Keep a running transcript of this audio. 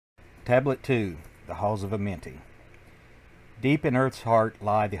Tablet 2, the Halls of Amenti. Deep in Earth's heart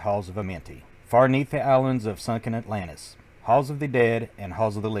lie the Halls of Amenti, far neath the islands of sunken Atlantis, halls of the dead and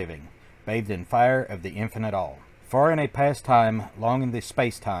halls of the living, bathed in fire of the infinite all. Far in a past time, long in the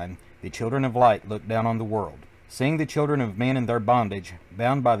space-time, the children of light looked down on the world. Seeing the children of men in their bondage,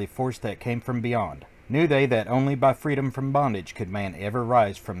 bound by the force that came from beyond, knew they that only by freedom from bondage could man ever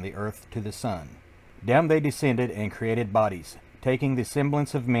rise from the earth to the sun. Down they descended and created bodies, taking the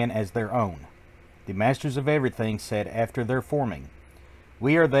semblance of men as their own. The masters of everything said after their forming,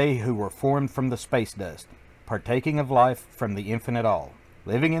 "We are they who were formed from the space dust, partaking of life from the infinite all,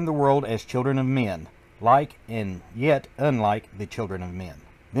 living in the world as children of men, like and yet unlike the children of men."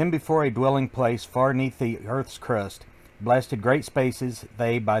 Then before a dwelling place far neath the earth's crust, blasted great spaces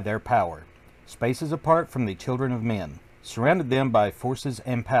they by their power, spaces apart from the children of men, surrounded them by forces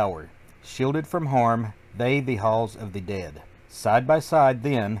and power, shielded from harm they the halls of the dead. Side by side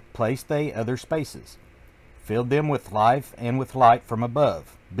then placed they other spaces, filled them with life and with light from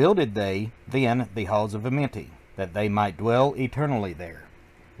above. Builded they then the halls of Amenti, that they might dwell eternally there,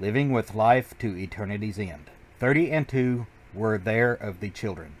 living with life to eternity's end. 32 were there of the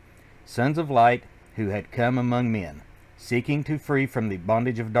children, sons of light, who had come among men, seeking to free from the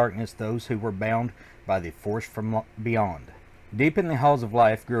bondage of darkness those who were bound by the force from beyond. Deep in the halls of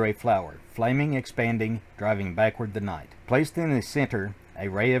life grew a flower, flaming, expanding, driving backward the night. Placed in the center a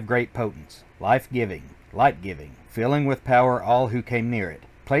ray of great potence, life-giving, light-giving, filling with power all who came near it.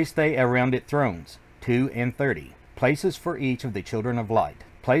 Placed they around it thrones, 32, places for each of the children of light,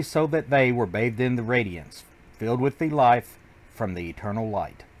 placed so that they were bathed in the radiance, filled with the life from the eternal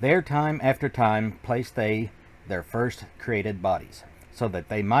light. There time after time placed they their first created bodies, so that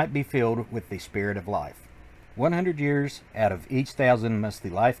they might be filled with the spirit of life. 100 years out of each 1,000 must the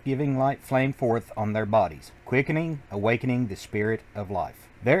life-giving light flame forth on their bodies, quickening, awakening the spirit of life.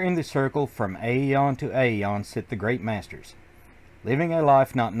 There in the circle from aeon to aeon sit the great masters, living a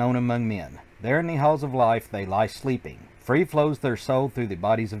life not known among men. There in the halls of life they lie sleeping. Free flows their soul through the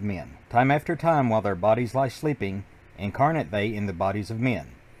bodies of men. Time after time while their bodies lie sleeping, incarnate they in the bodies of men,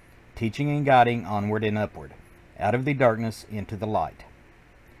 teaching and guiding onward and upward, out of the darkness into the light.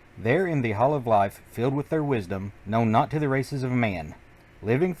 There in the hall of life, filled with their wisdom, known not to the races of man,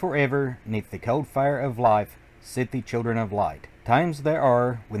 living forever neath the cold fire of life, sit the children of light. Times there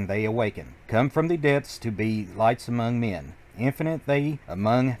are when they awaken, come from the depths to be lights among men, infinite they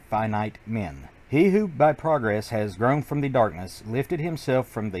among finite men. He who by progress has grown from the darkness, lifted himself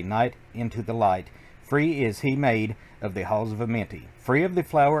from the night into the light, free is he made of the halls of Amenti, free of the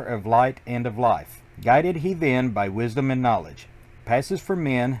flower of light and of life. Guided he then by wisdom and knowledge, passes from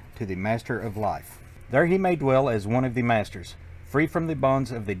men to the master of life. There he may dwell as one of the masters, free from the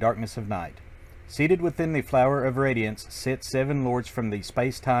bonds of the darkness of night. Seated within the flower of radiance sit 7 lords from the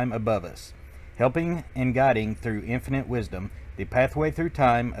space-time above us, helping and guiding through infinite wisdom the pathway through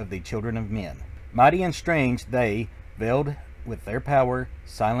time of the children of men. Mighty and strange they, veiled with their power,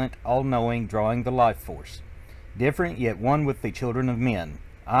 silent, all-knowing, drawing the life force. Different yet one with the children of men,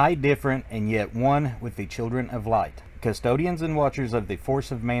 aye, different and yet one with the children of light. Custodians and watchers of the force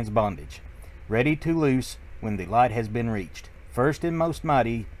of man's bondage, ready to loose when the light has been reached. First and most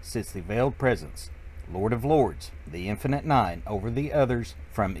mighty sits the veiled presence, Lord of Lords, the infinite 9, over the others,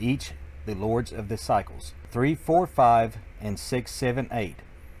 from each the lords of the cycles, 3, 4, 5, and 6, 7, 8,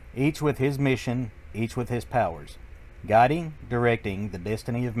 each with his mission, each with his powers, guiding, directing the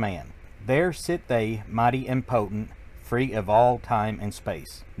destiny of man. There sit they, mighty and potent, free of all time and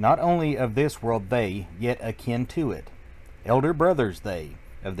space. Not only of this world they, yet akin to it. Elder brothers they,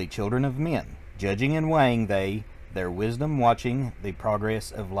 of the children of men, judging and weighing they, their wisdom watching the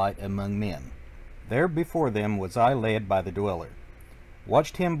progress of light among men. There before them was I led by the dweller,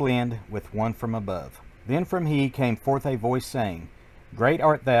 watched him blend with one from above. Then from he came forth a voice saying, "Great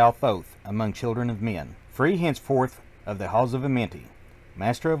art thou, Thoth, among children of men, free henceforth of the halls of Amenti,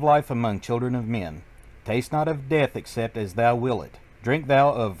 master of life among children of men. Taste not of death except as thou will it. Drink thou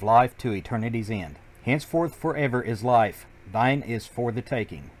of life to eternity's end. Henceforth forever is life, thine is for the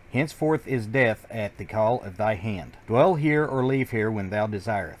taking. Henceforth is death at the call of thy hand. Dwell here or leave here when thou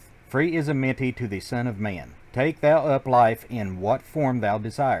desireth. Free is Amenti to the Son of Man. Take thou up life in what form thou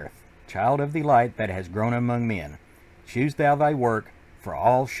desireth. Child of the light that has grown among men, choose thou thy work, for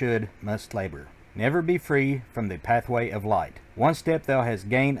all must labor. Never be free from the pathway of light. One step thou hast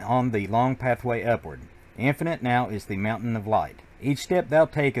gained on the long pathway upward. Infinite now is the mountain of light. Each step thou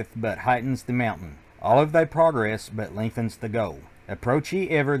taketh but heightens the mountain. All of thy progress but lengthens the goal. Approach ye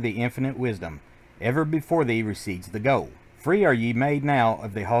ever the infinite wisdom. Ever before thee recedes the goal. Free are ye made now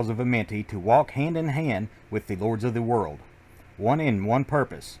of the halls of Amenti to walk hand in hand with the lords of the world. One in one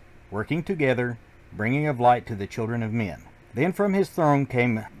purpose, working together, bringing of light to the children of men. Then from his throne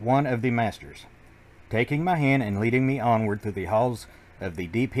came one of the masters, taking my hand and leading me onward through the halls of the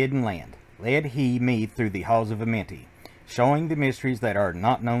deep hidden land. Led he me through the halls of Amenti, showing the mysteries that are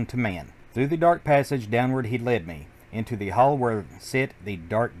not known to man. Through the dark passage downward he led me, into the hall where sit the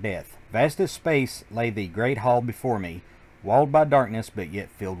dark death. Vast as space lay the great hall before me, walled by darkness but yet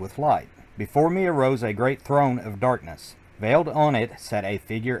filled with light. Before me arose a great throne of darkness. Veiled on it sat a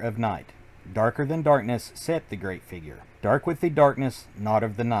figure of night. Darker than darkness sat the great figure, dark with the darkness not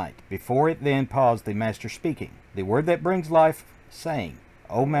of the night. Before it then paused the Master speaking, the word that brings life, saying,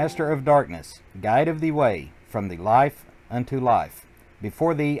 O Master of darkness, guide of the way, from the life unto life.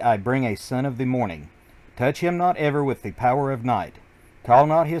 Before thee I bring a son of the morning. Touch him not ever with the power of night. Call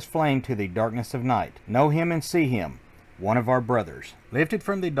not his flame to the darkness of night. Know him and see him, one of our brothers. Lifted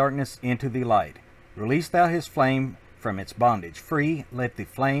from the darkness into the light. Release thou his flame from its bondage. Free let the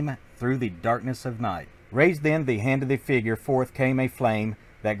flame through the darkness of night. Raised then the hand of the figure, forth came a flame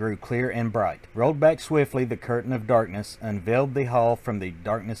that grew clear and bright. Rolled back swiftly the curtain of darkness, unveiled the hall from the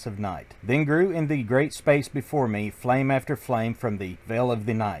darkness of night. Then grew in the great space before me, flame after flame from the veil of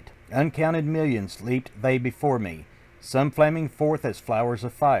the night. Uncounted millions leaped they before me, some flaming forth as flowers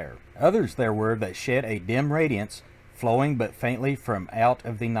of fire. Others there were that shed a dim radiance, flowing but faintly from out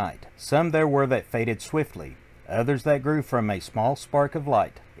of the night. Some there were that faded swiftly, others that grew from a small spark of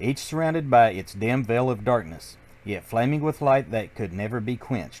light, each surrounded by its dim veil of darkness, yet flaming with light that could never be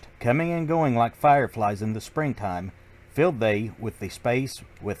quenched. Coming and going like fireflies in the springtime, filled they with the space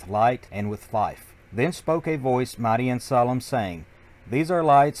with light and with life. Then spoke a voice mighty and solemn, saying, These are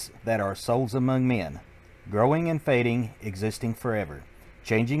lights that are souls among men, growing and fading, existing forever,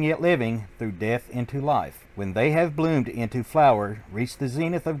 changing yet living through death into life. When they have bloomed into flower, reached the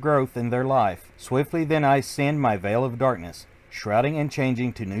zenith of growth in their life, swiftly then I send my veil of darkness, shrouding and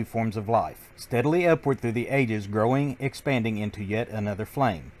changing to new forms of life, steadily upward through the ages, growing, expanding into yet another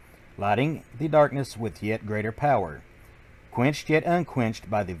flame, lighting the darkness with yet greater power, quenched yet unquenched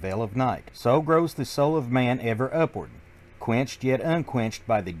by the veil of night. So grows the soul of man ever upward, quenched yet unquenched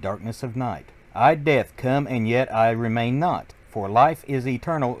by the darkness of night. I, death, come, and yet I remain not, for life is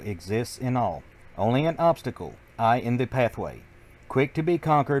eternal, exists in all, only an obstacle, I in the pathway, quick to be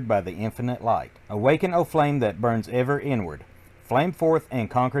conquered by the infinite light. Awaken, O flame that burns ever inward, flame forth and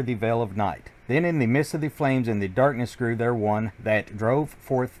conquer the veil of night. Then in the midst of the flames in the darkness grew there one that drove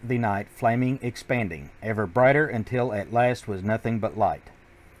forth the night, flaming, expanding, ever brighter, until at last was nothing but light.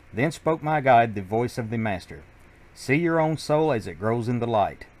 Then spoke my guide, the voice of the Master, See your own soul as it grows in the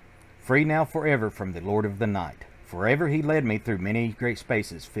light, free now forever from the Lord of the night. Forever he led me through many great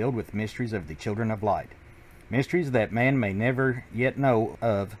spaces filled with mysteries of the children of light, mysteries that man may never yet know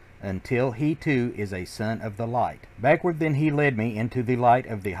of until he too is a son of the light. Backward then he led me into the light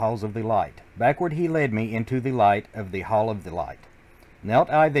of the halls of the light. Backward he led me into the light of the hall of the light. Knelt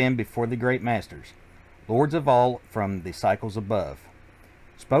I then before the great masters, lords of all from the cycles above.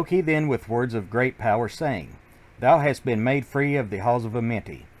 Spoke he then with words of great power, saying, Thou hast been made free of the halls of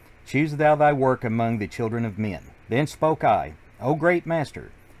Amenti. Choose thou thy work among the children of men. Then spoke I, O great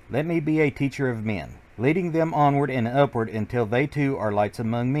Master, let me be a teacher of men, leading them onward and upward until they too are lights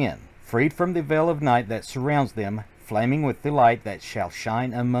among men, freed from the veil of night that surrounds them, flaming with the light that shall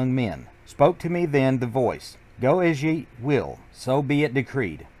shine among men. Spoke to me then the voice, Go as ye will, so be it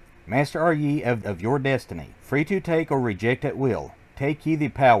decreed. Master are ye of your destiny, free to take or reject at will. Take ye the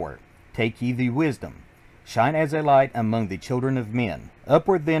power, take ye the wisdom. Shine as a light among the children of men.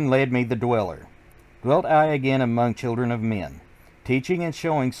 Upward then led me the dweller. Dwelt I again among children of men, teaching and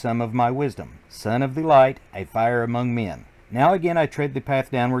showing some of my wisdom. Son of the light, a fire among men. Now again I tread the path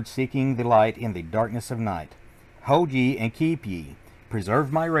downward, seeking the light in the darkness of night. Hold ye and keep ye,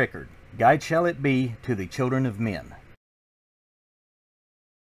 preserve my record. Guide shall it be to the children of men.